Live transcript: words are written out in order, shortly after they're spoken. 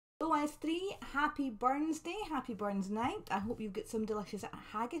S3, happy Burns Day, happy Burns night. I hope you've got some delicious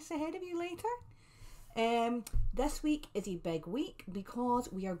haggis ahead of you later. This week is a big week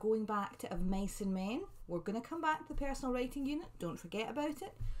because we are going back to Of Mice and Men. We're going to come back to the personal writing unit, don't forget about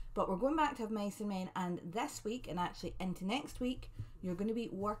it. But we're going back to Of Mice and Men, and this week, and actually into next week, you're going to be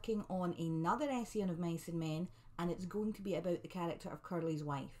working on another essay on Of Mice and Men, and it's going to be about the character of Curly's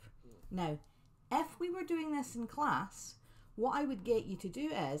wife. Now, if we were doing this in class, what I would get you to do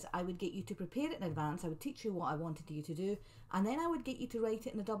is, I would get you to prepare it in advance, I would teach you what I wanted you to do, and then I would get you to write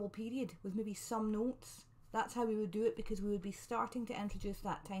it in a double period with maybe some notes. That's how we would do it, because we would be starting to introduce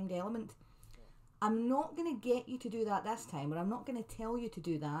that timed element. I'm not going to get you to do that this time, or I'm not going to tell you to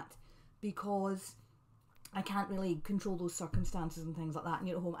do that, because I can't really control those circumstances and things like that, and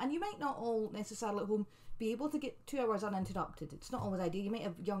you're at home. And you might not all necessarily at home be able to get 2 hours uninterrupted. It's not always ideal. You might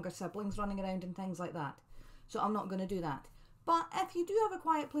have younger siblings running around and things like that. So I'm not going to do that. But if you do have a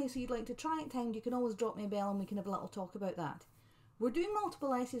quiet place that you'd like to try it timed, you can always drop me a bell and we can have a little talk about that. We're doing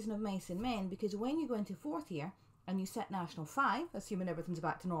multiple essays in Of Mice and Men because when you go into 4th year and you sit National 5, assuming everything's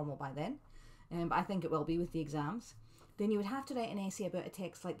back to normal by then, but I think it will be with the exams, then you would have to write an essay about a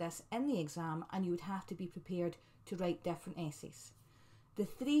text like this in the exam, and you would have to be prepared to write different essays. The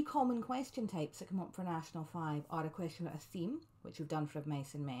 3 common question types that come up for National 5 are a question about a theme, which we've done for Of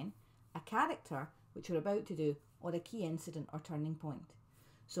Mice and Men, a character, which we're about to do, or a key incident or turning point.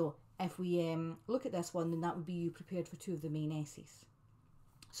 So if we look at this one, then that would be you prepared for 2 of the main essays.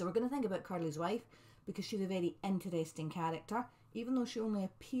 So we're going to think about Curly's wife, because she's a very interesting character. Even though she only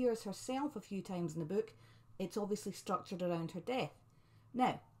appears herself a few times in the book, it's obviously structured around her death.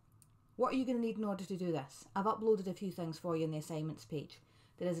 Now, what are you going to need in order to do this? I've uploaded a few things for you in the assignments page.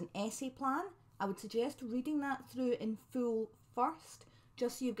 There is an essay plan. I would suggest reading that through in full first,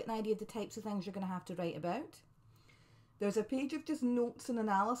 just so you've got an idea of the types of things you're going to have to write about. There's a page of just notes and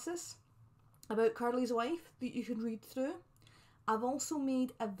analysis about Curly's wife that you can read through. I've also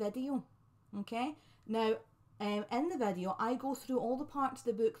made a video, okay? Now, in the video, I go through all the parts of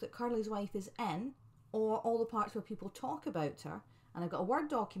the book that Curly's wife is in, or all the parts where people talk about her, and I've got a Word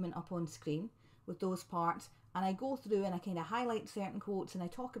document up on screen with those parts, and I go through and I kind of highlight certain quotes and I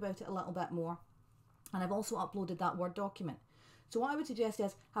talk about it a little bit more, and I've also uploaded that Word document. So what I would suggest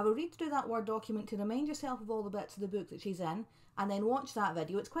is have a read through that Word document to remind yourself of all the bits of the book that she's in, and then watch that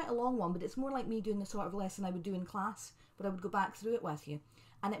video. It's quite a long one, but it's more like me doing the sort of lesson I would do in class, but I would go back through it with you.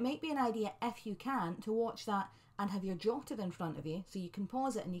 And it might be an idea, if you can, to watch that and have your jotter in front of you, so you can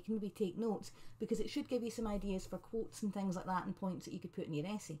pause it and you can maybe take notes, because it should give you some ideas for quotes and things like that and points that you could put in your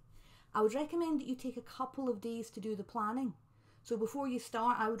essay. I would recommend that you take a couple of days to do the planning. So before you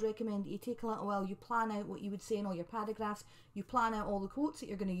start, I would recommend that you take a little while, you plan out what you would say in all your paragraphs, you plan out all the quotes that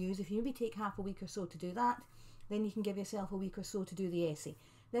you're going to use. If you maybe take half a week or so to do that, then you can give yourself a week or so to do the essay.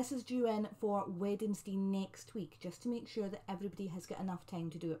 This is due in for Wednesday next week, just to make sure that everybody has got enough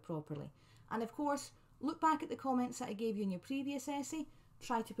time to do it properly. And of course, look back at the comments that I gave you in your previous essay,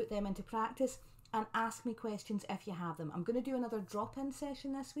 try to put them into practice, and ask me questions if you have them. I'm going to do another drop-in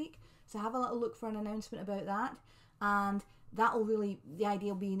session this week, so have a little look for an announcement about that. And that'll really, the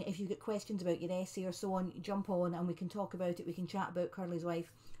idea being, if you get questions about your essay or so on, jump on and we can talk about it, we can chat about Curly's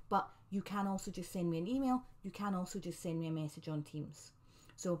wife. But you can also just send me an email, you can also just send me a message on Teams.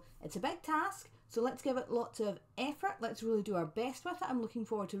 So it's a big task, so let's give it lots of effort, let's really do our best with it. I'm looking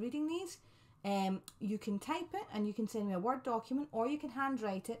forward to reading these. You can type it and you can send me a Word document, or you can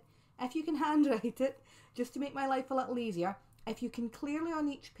handwrite it. If you can handwrite it, just to make my life a little easier, if you can clearly on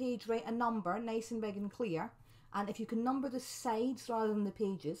each page write a number, nice and big and clear, and if you can number the sides rather than the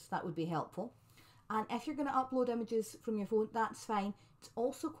pages, that would be helpful. And if you're going to upload images from your phone, that's fine. It's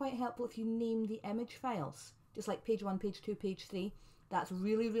also quite helpful if you name the image files, just like page 1, page 2, page 3. That's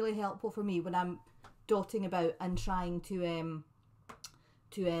really, really helpful for me when I'm dotting about and trying to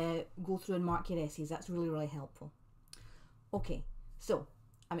go through and mark your essays. That's really, really helpful. Okay, so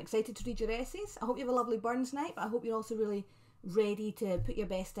I'm excited to read your essays. I hope you have a lovely Burns night, but I hope you're also really ready to put your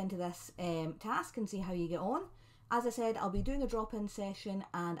best into this task and see how you get on. As I said, I'll be doing a drop-in session,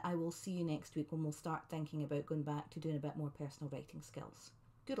 and I will see you next week when we'll start thinking about going back to doing a bit more personal writing skills.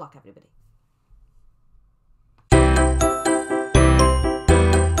 Good luck, everybody.